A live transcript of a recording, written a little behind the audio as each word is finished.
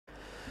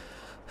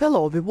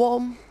Hello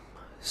everyone,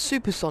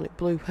 Supersonic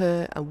Blue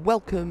here, and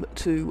welcome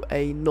to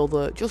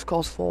another Just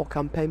Cause 4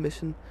 campaign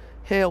mission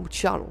here on the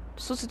channel.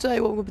 So today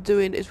what we're going to be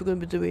doing is we're going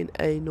to be doing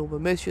another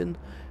mission.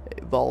 It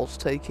involves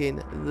taking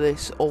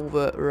this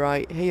over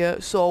right here.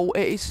 So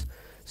it is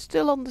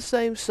still on the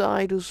same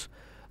side as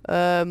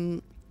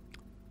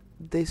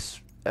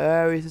this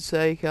area to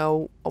take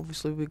out.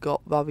 Obviously we've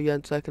got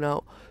Vivienne taken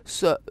out.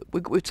 So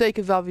we've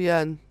taken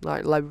Vivienne,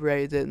 like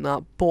liberated it and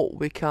that, but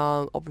we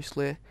can't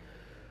obviously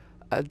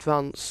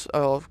advance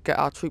or get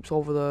our troops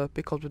over there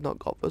because we've not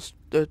got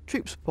the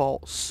troop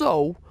support.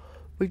 So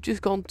we've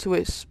just gone to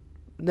its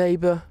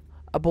neighbour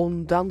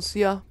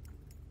Abundancia,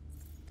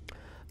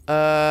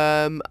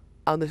 and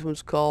this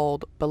one's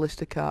called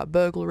Balistica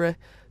Burglary.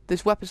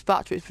 This weapons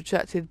factory is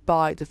protected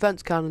by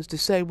defence cannons.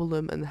 Disable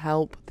them and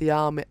help the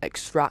army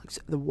extract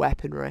the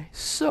weaponry.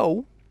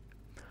 So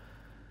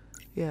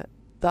yeah,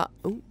 that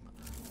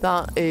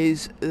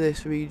is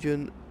this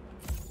region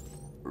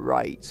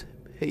right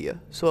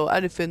here. So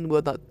anything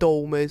where that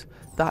dome is,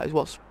 that is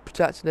what's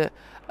protecting it.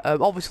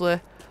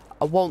 Obviously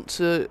I want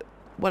to,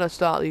 when I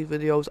start these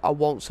videos, I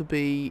want to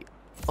be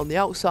on the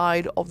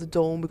outside of the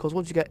dome, because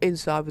once you get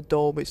inside the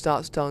dome it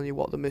starts telling you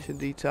what the mission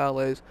detail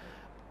is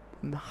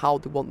and how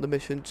they want the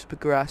mission to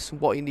progress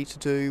and what you need to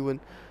do, and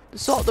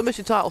the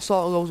mission title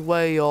sort of goes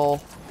away or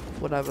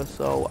whatever.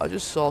 So I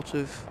just sort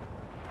of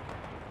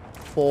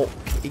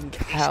fucking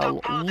hell,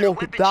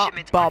 look at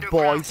that bad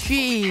boy,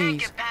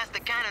 jeez.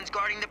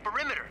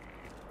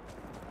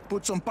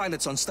 Put some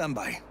pilots on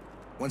standby.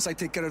 Once I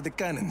take care of the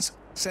cannons,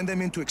 send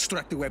them in to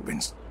extract the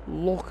weapons.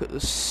 Look at the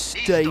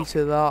state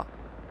of that.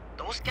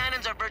 Those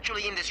cannons are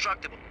virtually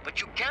indestructible,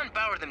 but you can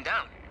power them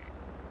down.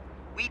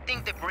 We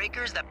think the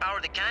breakers that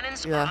power the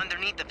cannons are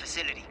underneath the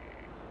facility.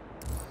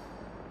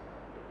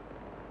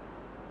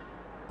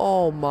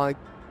 Oh my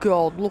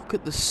god, look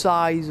at the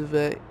size of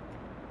it.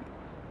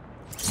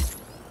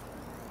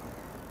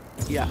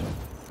 Yeah.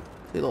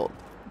 See, look.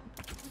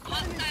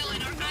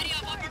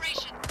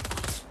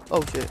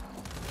 Oh shit.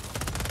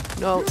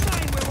 No.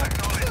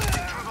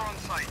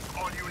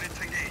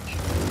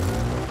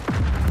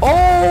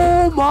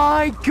 Oh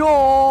my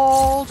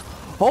god!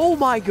 Oh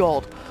my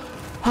god!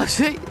 I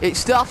see, it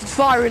started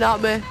firing at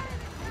me.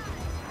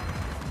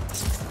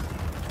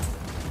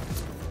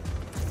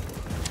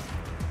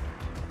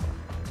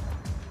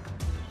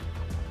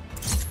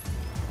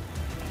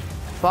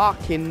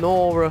 Fucking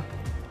Nora.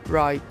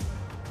 Right.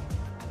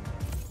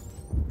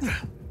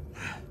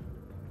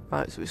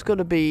 Right, so it's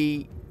gonna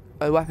be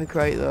a weapon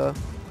crate there.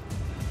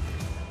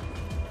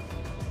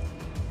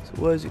 So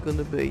where's it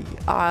gonna be?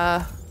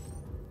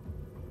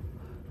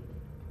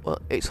 Well,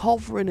 it's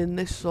hovering in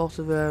this sort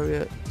of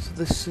area, so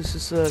this is a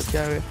search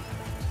area.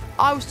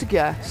 I was to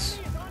guess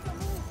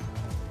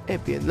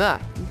it'd be in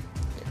there.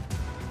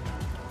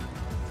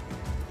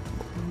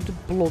 Who the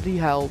bloody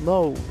hell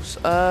knows?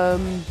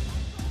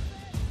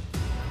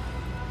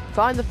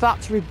 Find the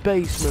factory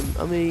basement.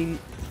 I mean,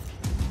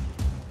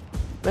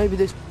 maybe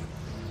this.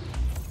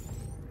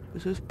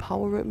 Does this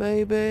power it?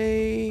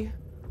 Maybe.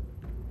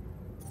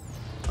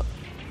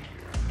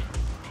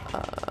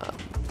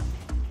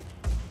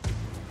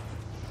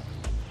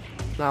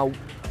 Now.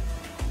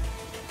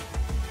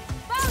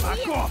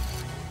 Back off!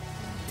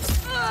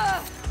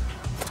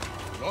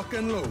 Lock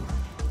and load.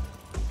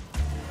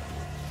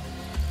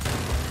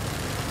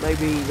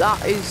 Maybe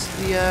that is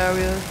the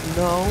area.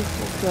 No.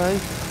 Okay.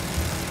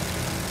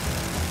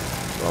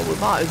 Well, we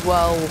might as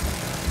well.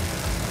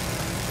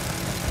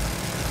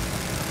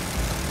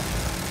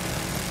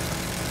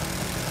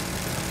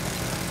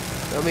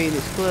 I mean,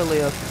 it's clearly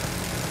a.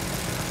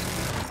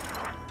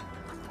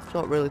 It's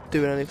not really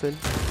doing anything.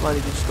 Might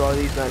need to destroy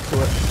these next to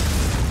it.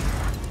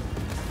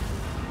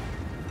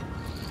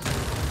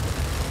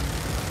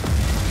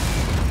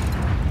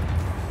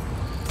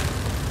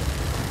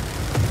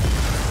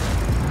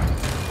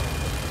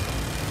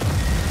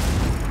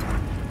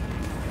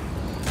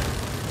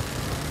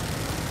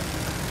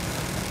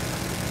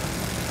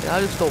 Yeah,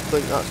 I just don't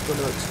think that's going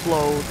to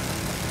explode.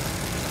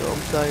 That's what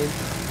I'm saying.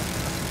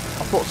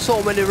 I put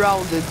so many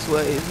rounds into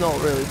it, it's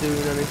not really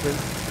doing anything.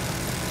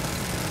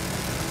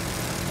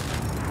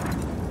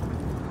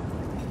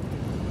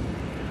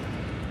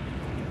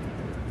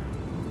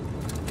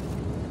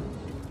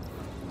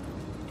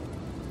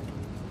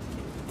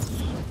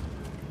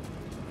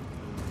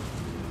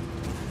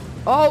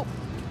 Oh!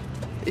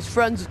 His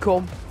friends have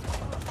come.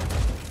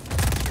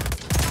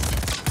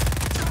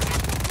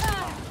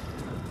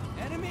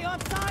 Enemy on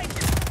site!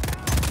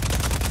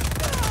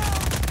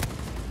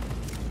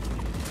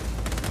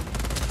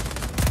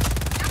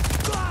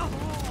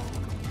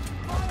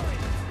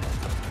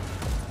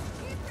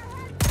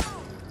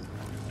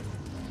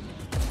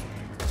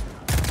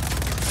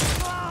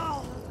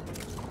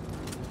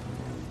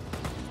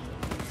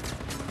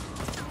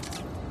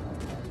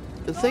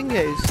 The thing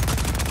is,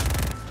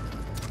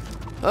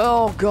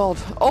 oh god,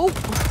 oh!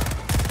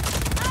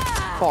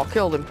 Oh, I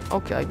killed him.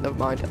 Okay, never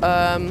mind.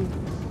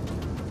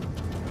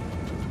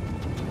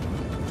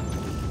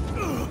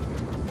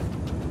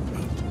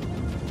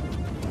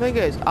 Thing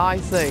is, I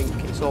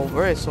think it's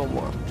over here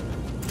somewhere.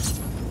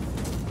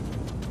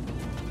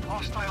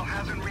 Hostile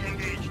hasn't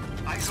re-engaged.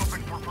 Eyes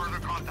open for further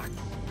contact.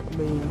 I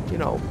mean, you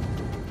know.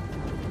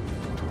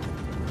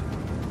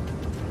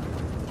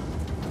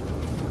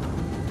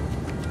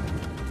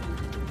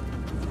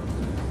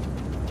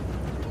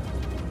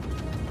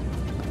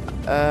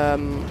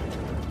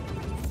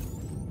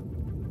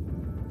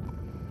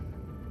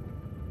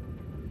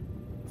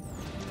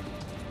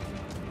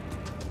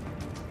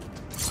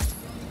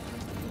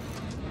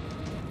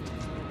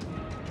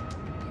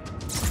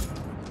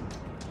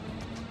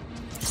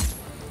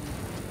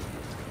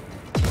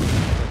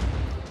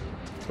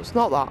 It's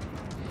not that.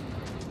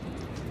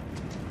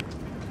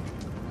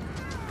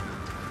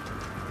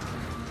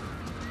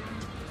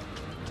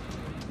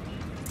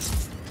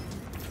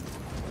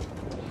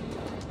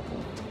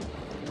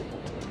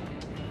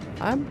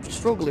 I'm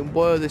struggling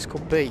where this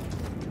could be.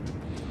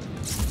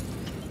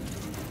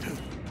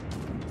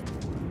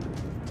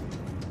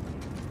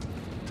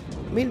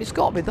 I mean, it's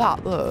got to be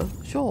that there,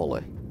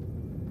 surely.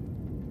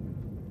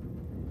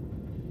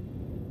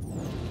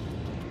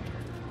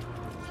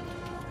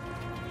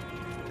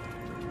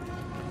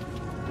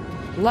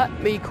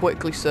 Let me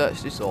quickly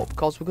search this up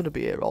because we're going to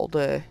be here all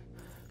day.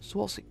 So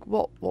what's it?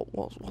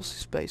 What's this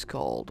space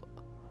called?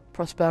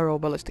 Prospero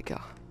Balistica.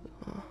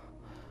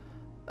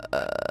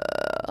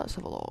 Let's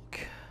have a look.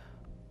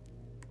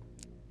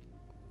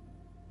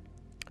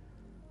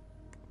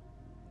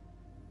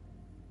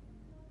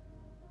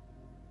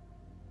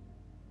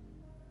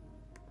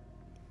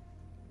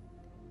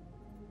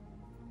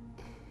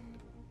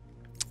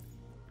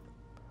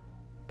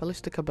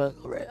 Balistica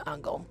Burglary.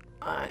 Hang on.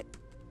 Alright.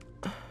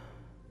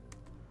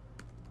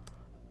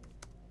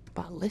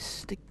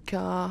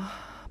 Balistica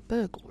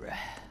Burglary.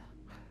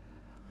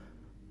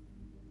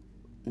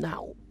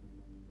 Now,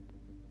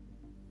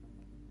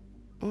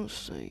 let's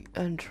see.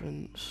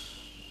 Entrance.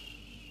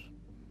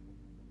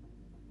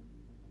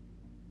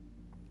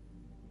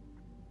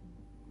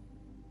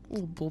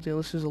 Oh bloody hell,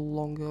 this is a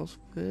long ass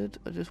vid.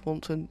 I'm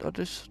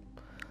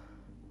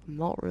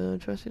not really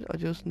interested. I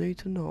just need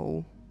to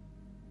know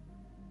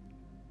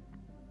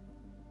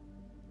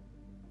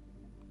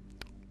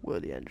where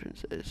the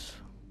entrance is.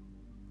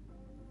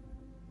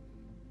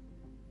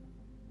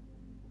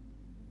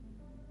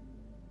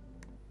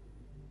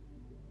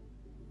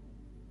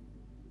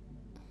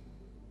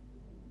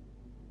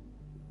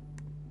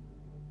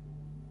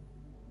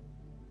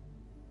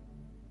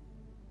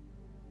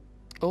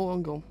 Oh,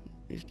 hang on.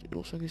 It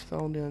looks like he's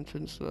found the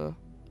entrance there.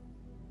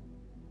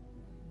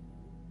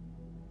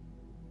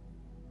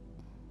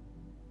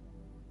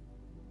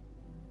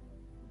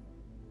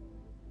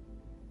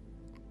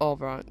 Oh,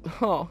 right.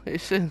 Oh,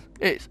 it's in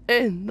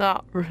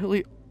that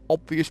really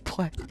obvious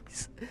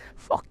place.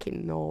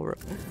 Fucking Nora.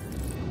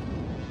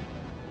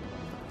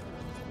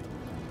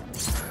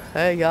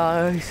 Hey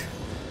guys.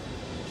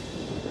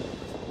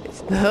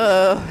 It's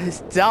there.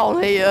 It's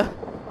down here.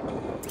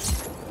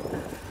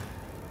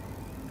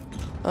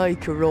 Ay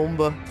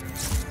caramba.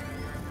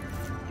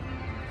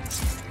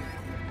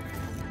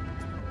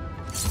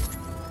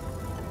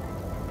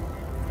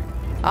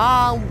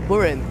 Ah,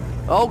 we're in.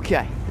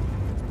 Okay.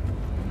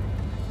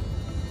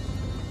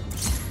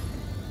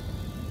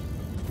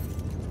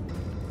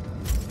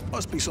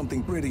 Must be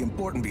something pretty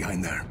important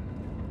behind there.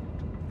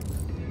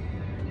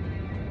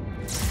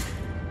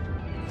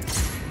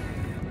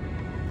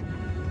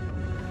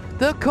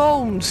 The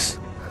cones.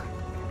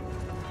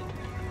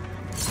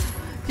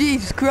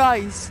 Jesus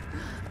Christ.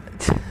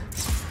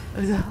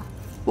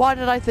 Why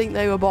did I think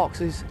they were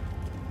boxes?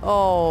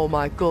 Oh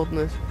my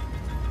goodness.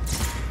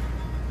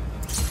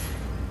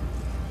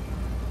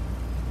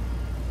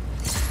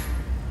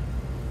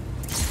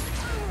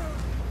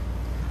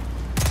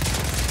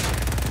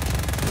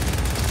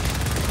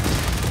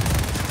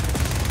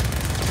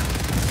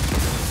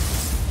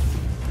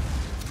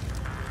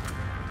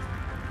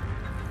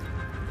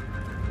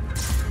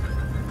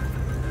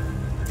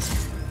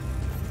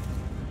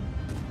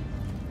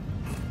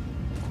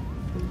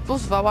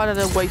 Plus, why did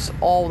I waste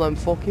all them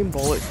fucking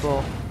bullets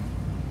for?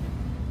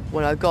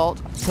 When I got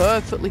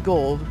perfectly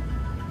good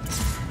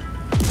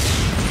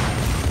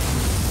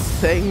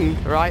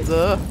thing right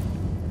there.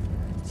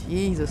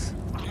 Jesus.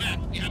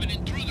 Command, we have an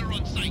intruder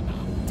on site.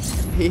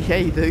 Yeah,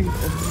 you do.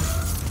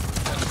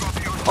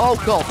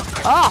 Oh god.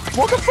 Ah!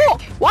 What the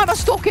fuck? Why am I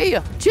stuck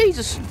here?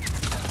 Jesus.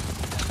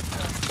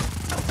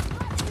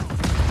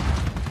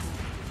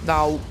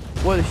 Now,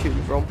 where are they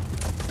shooting from?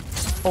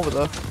 Over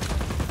there.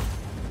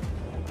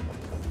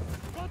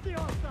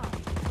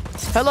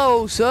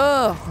 Hello,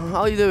 sir.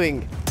 How are you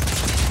doing?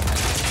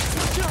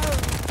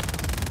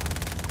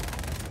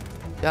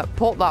 Yeah,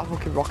 put that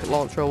fucking rocket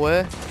launcher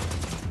away.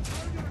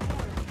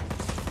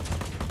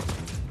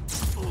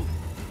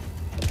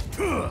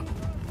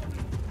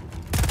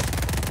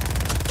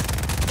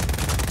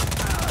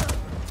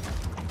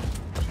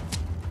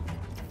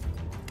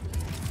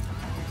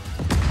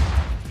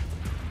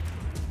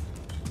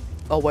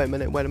 Oh, wait a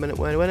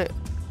minute.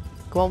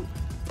 Come on.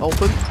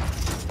 Open.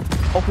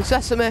 Open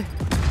sesame.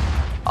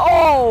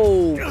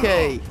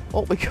 Okay.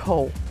 Up we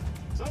go.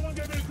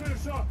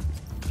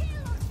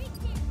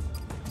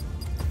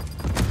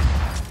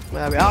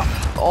 There we are.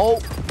 Oh,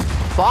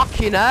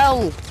 fucking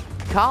hell.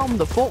 Calm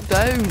the fuck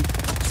down.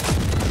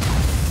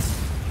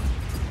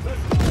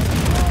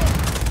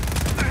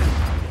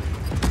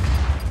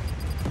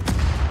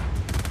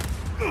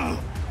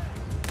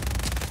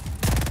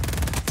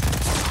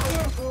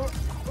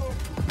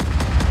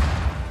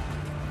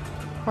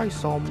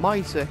 Christ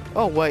almighty.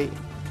 Oh, wait.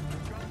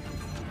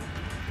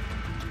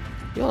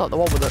 You're not the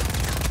one with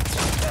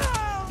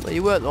it. No,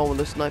 you weren't the one with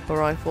the sniper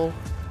rifle.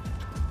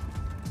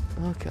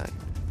 Okay.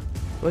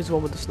 Where's the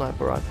one with the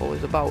sniper rifle?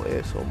 He's about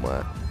here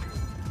somewhere.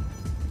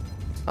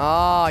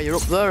 Ah, you're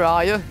up there,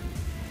 are you?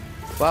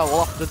 Well,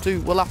 we'll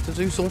have to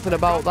do something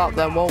about that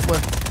then, won't we?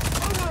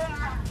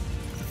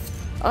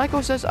 I like how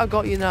it says I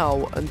got you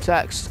now and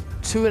text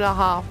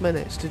 2.5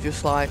 minutes to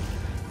just like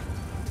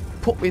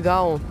put me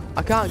down.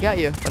 I can't get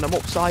you and I'm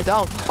upside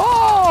down.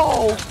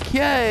 Oh,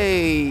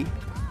 okay.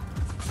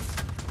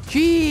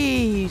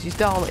 Jeez, he's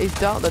down,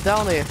 they're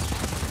down here.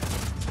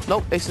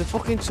 Nope, it's the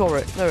fucking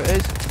turret. There it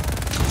is.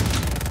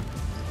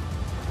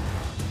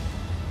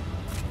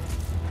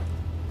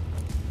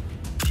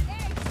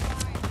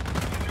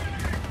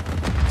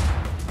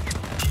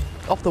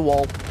 Off the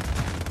wall.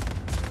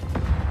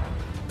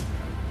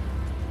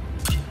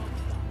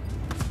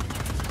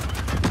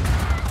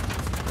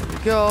 There we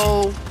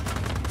go.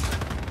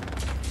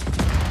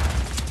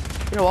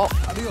 You know what?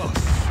 Adios.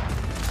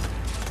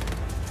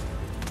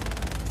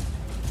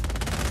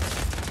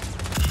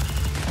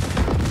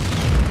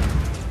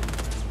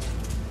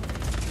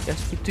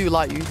 Yes, we do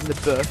like using the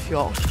burst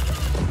shot.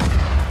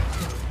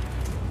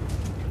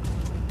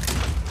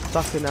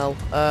 Fucking hell.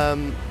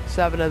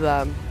 7 of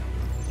them.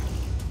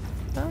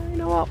 You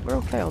know what? We're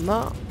okay on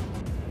that.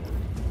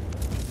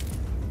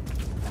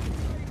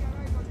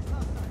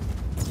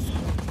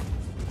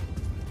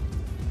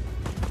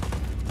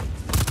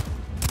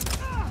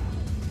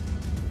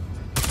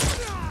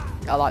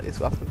 I like this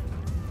weapon.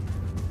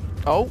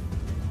 Oh.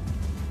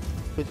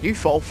 Where'd you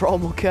fall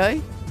from,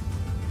 okay?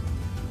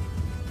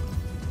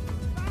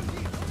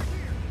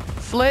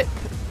 Flip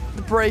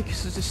the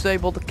breakers to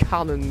disable the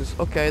cannons.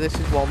 Okay, this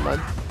is one then.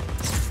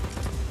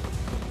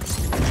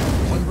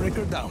 One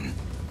breaker down.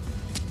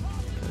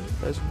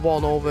 There's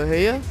one over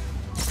here.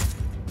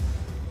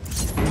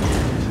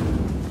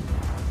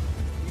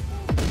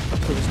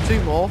 So there's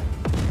 2 more.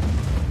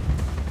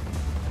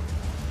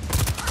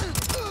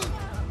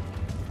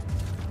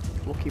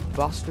 Lucky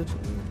bastard.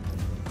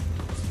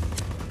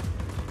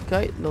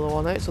 Okay, another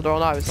one here. So they're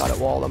on either side of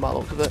the wall, then by the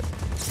looks of it.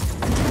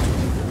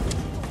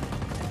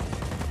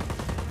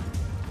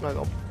 There we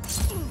go.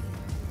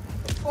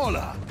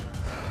 Hola.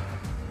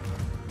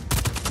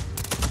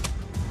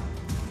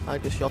 I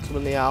just shot him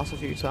in the ass a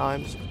few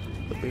times.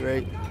 Could be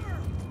right.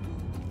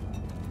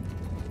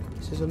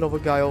 This is another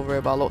guy over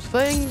here by lots of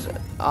things.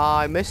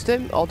 I missed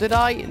him. Or did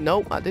I?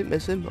 Nope, I didn't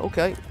miss him.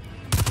 Okay.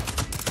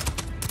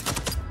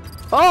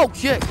 Oh,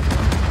 shit!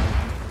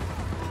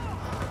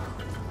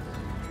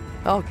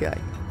 Okay.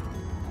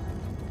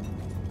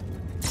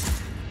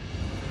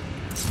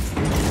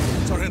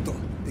 Sargento,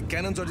 the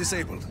cannons are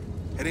disabled.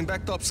 Heading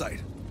back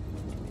topside.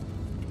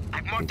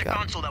 I've marked the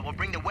console that will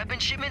bring the weapon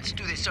shipments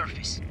to the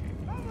surface.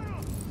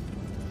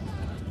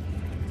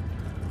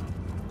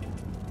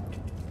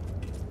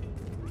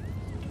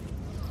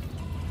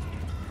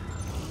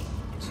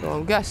 So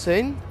I'm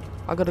guessing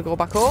I gotta go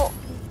back up.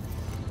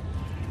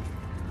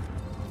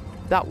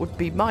 That would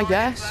be my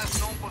guess.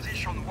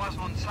 Position was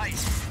on site.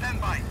 Stand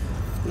by.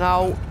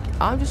 Now,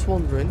 I'm just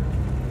wondering.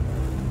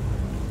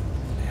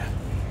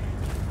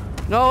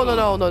 No.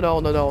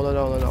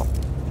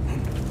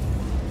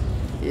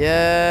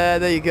 Yeah,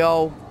 there you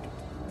go.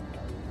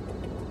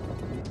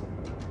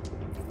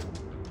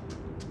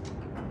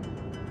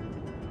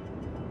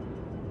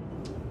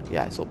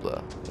 Yeah, it's up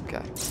there.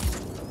 Okay.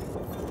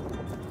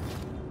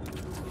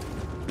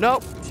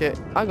 Nope. Shit.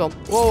 Hang on.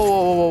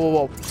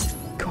 Whoa.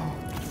 God,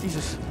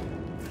 Jesus.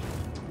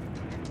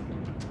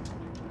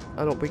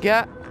 And up we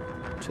get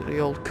to the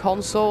old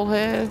console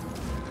here.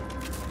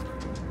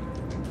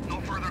 No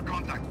further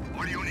contact.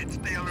 All units,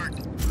 stay alert.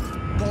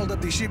 Called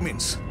up the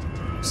shipments.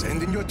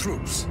 Send in your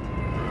troops.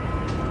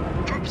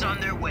 Troops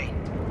on their way.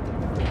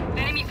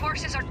 Enemy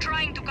forces are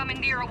trying to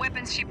commandeer a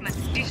weapons shipment.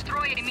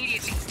 Destroy it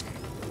immediately.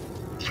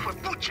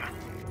 Pucha.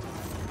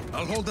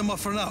 I'll hold them up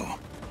for now.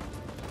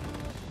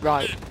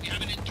 Right. We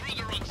have an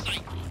intruder on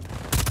site.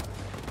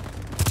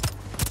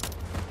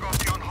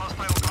 Copy on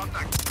hostile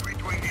contact. Free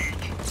to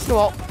engage. You know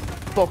what?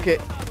 Fuck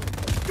it.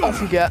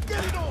 Off you get.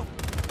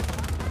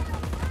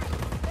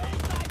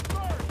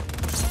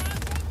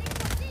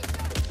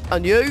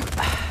 And you.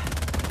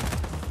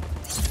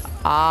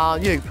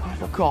 And you.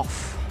 Fuck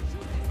off.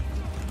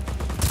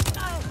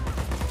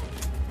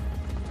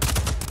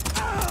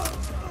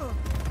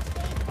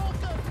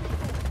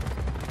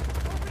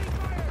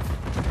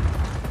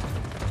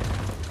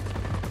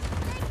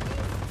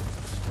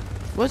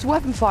 Where's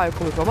weapon fire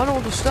coming from? I don't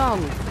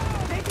understand.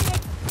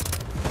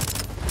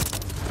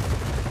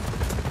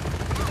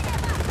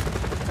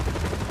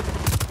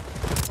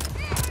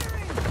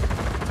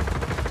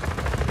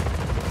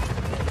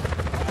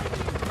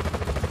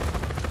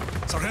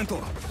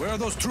 Sentinel, where are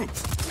those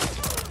troops?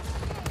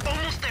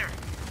 Almost there.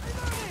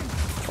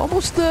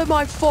 Almost there,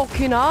 my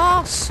fucking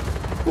ass.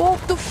 What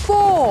the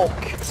fuck?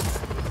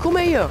 Come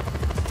here.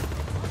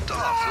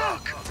 Tough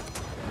luck.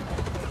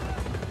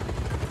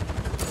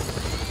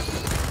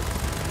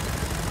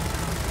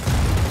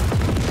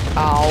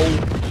 Ow.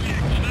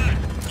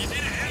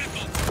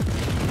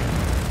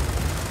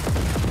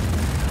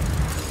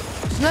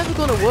 It's never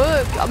gonna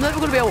work. I'm never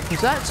gonna be able to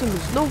protect him.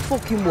 There's no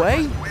fucking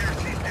way.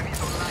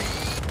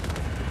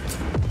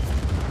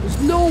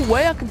 There's no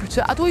way I can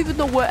protect. I don't even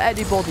know where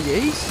anybody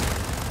is.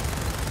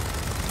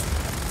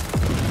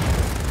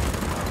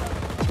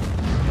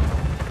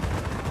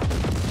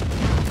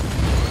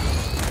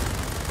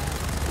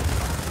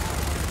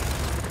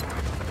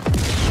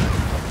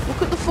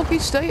 Look at the fucking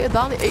state of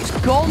that. It's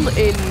gone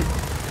in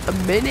a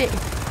minute.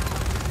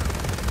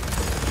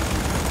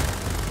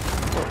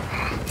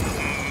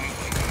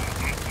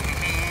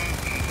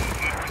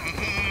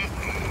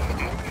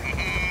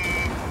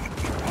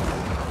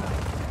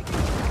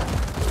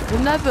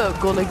 We're never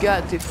gonna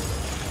get it.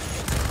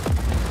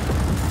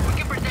 We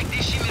can protect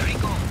this shipment,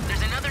 Rico.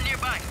 There's another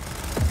nearby.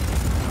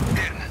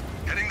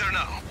 Heading there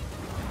now.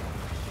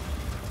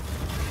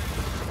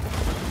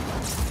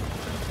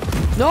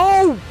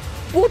 No!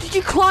 What did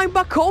you climb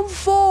back on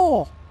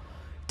for?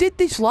 Did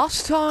this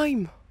last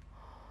time.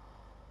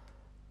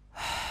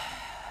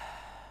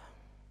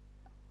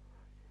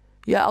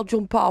 Yeah, I'll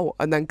jump out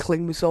and then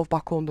cling myself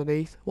back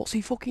underneath. What's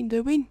he fucking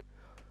doing?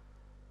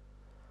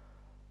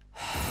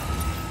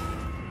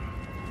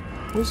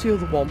 Where's the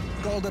other one?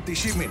 Called up the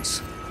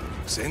shipments.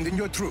 Send in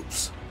your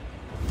troops.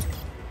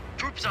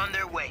 Troops on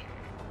their way.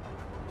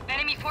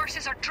 Enemy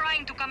forces are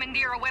trying to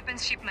commandeer a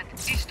weapons shipment.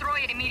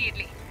 Destroy it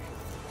immediately.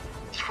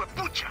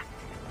 Pucha.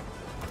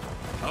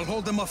 I'll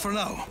hold them up for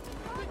now.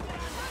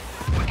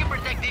 We can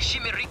protect this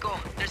shipment, Rico.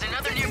 There's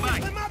another nearby.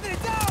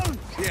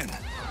 Bien,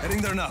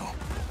 heading there now.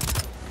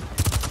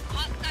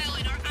 Hostile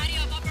in our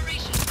area of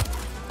operation.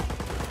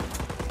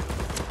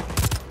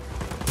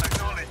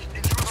 Acknowledged.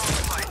 Intruder on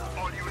site.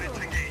 All units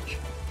engage.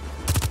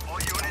 All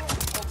units,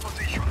 hold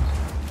position.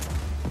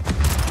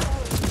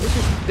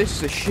 This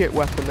is a shit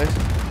weapon, this.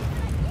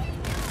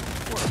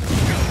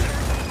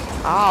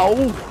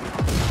 Ow!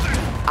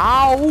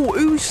 Ow!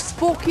 Who's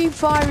fucking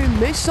firing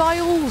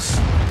missiles?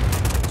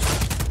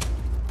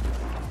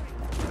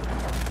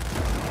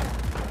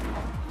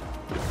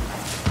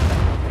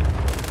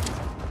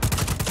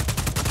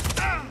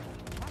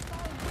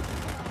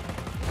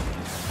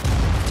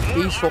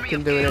 He's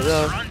fucking doing it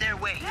though. On their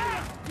way.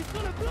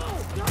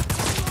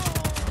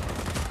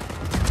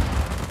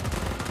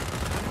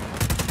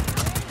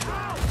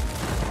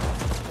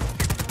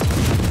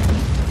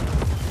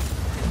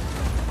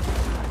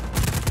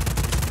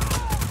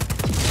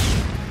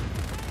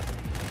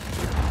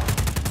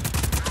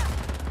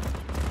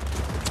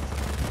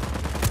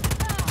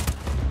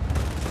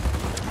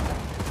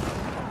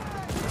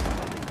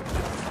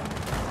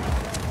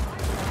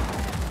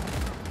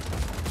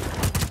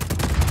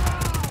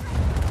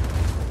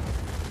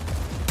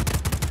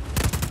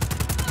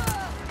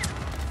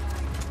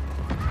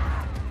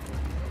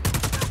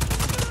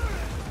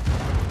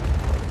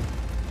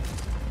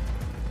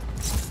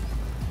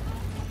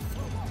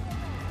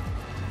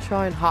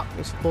 Try and hack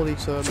this bloody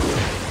terminal.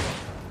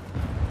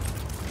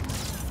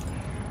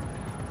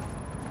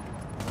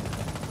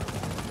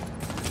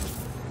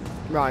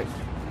 Right.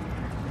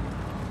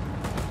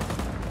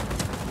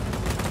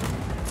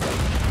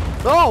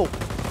 Oh!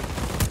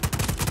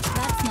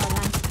 That's not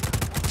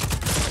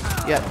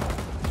right. Yeah.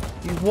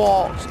 You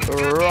walked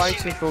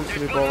right in front of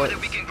me, There's one more bullet.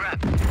 that we can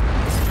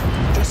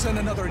grab. Just send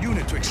another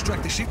unit to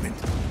extract the shipment.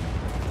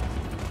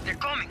 They're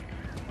coming.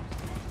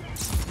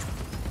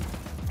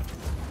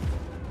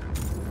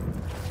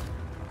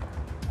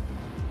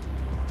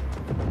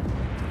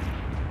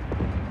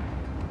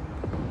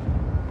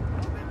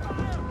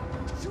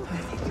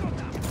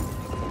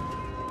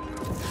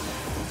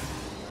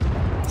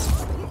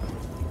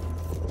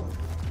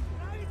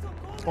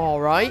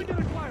 Alright.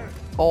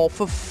 Oh,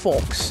 for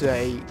fuck's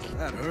sake.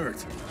 That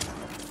hurt.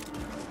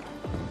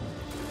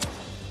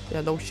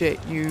 Yeah, no shit.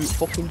 You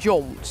fucking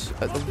jumped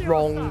at the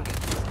wrong...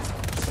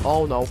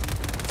 Oh, no.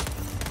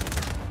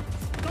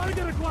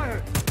 Target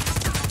acquired.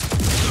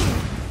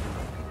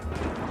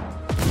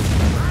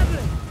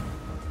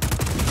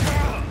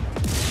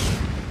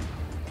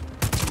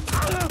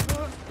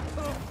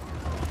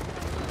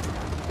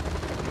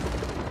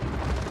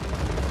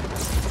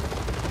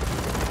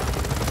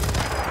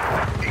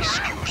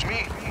 Excuse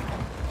me.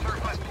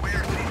 Surface to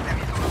air system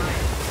is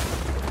online.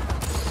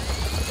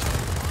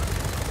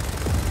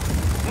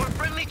 More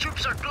friendly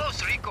troops are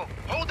close, Rico.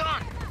 Hold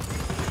on.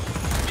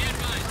 Be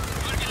advised.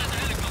 Target at the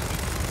helicopter.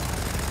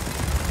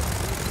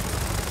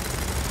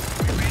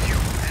 Radio,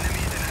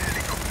 enemy in a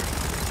helicopter.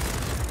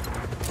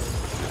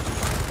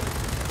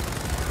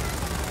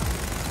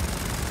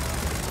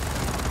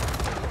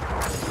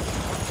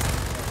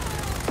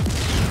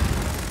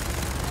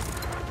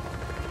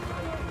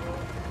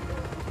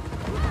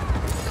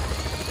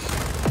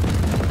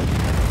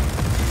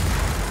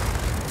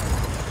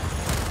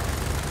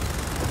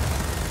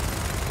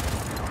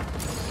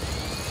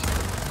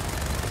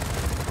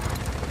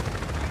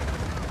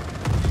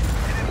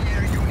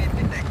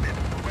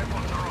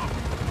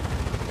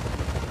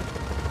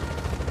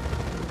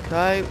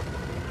 Okay.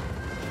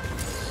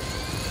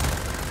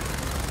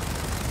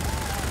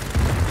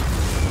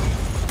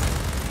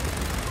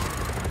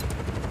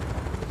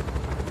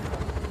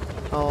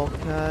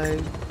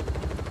 Okay.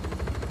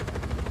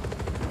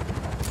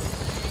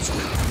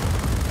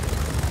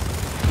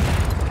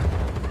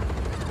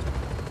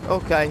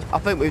 Okay, I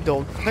think we've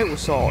done. I think we're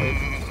sorted.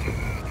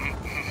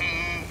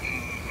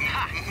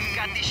 Ha! We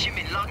got this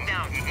shipment locked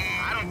down.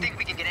 I don't think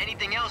we can get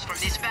anything else from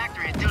this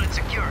factory until it's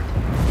secured.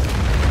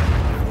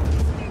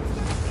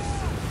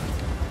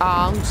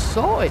 And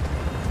sorted.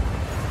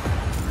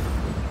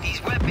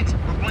 These weapons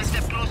were one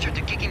step closer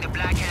to kicking the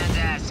Black Hand's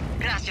ass.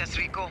 Gracias,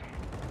 Rico.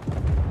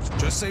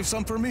 Just save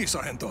some for me,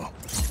 Sargento.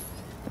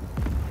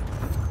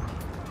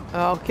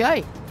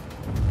 Okay.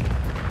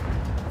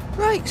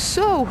 Right,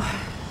 so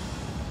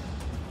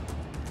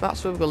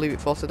that's where we're going to leave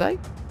it for today.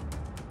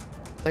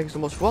 Thank you so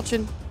much for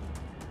watching.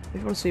 If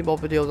you want to see more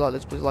videos like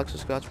this, please like,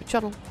 subscribe to the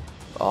channel.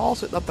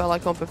 Also hit that bell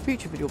icon for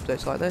future video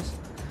updates like this.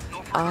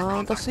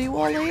 And I'll see you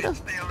all later.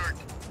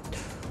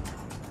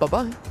 Bye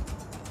bye.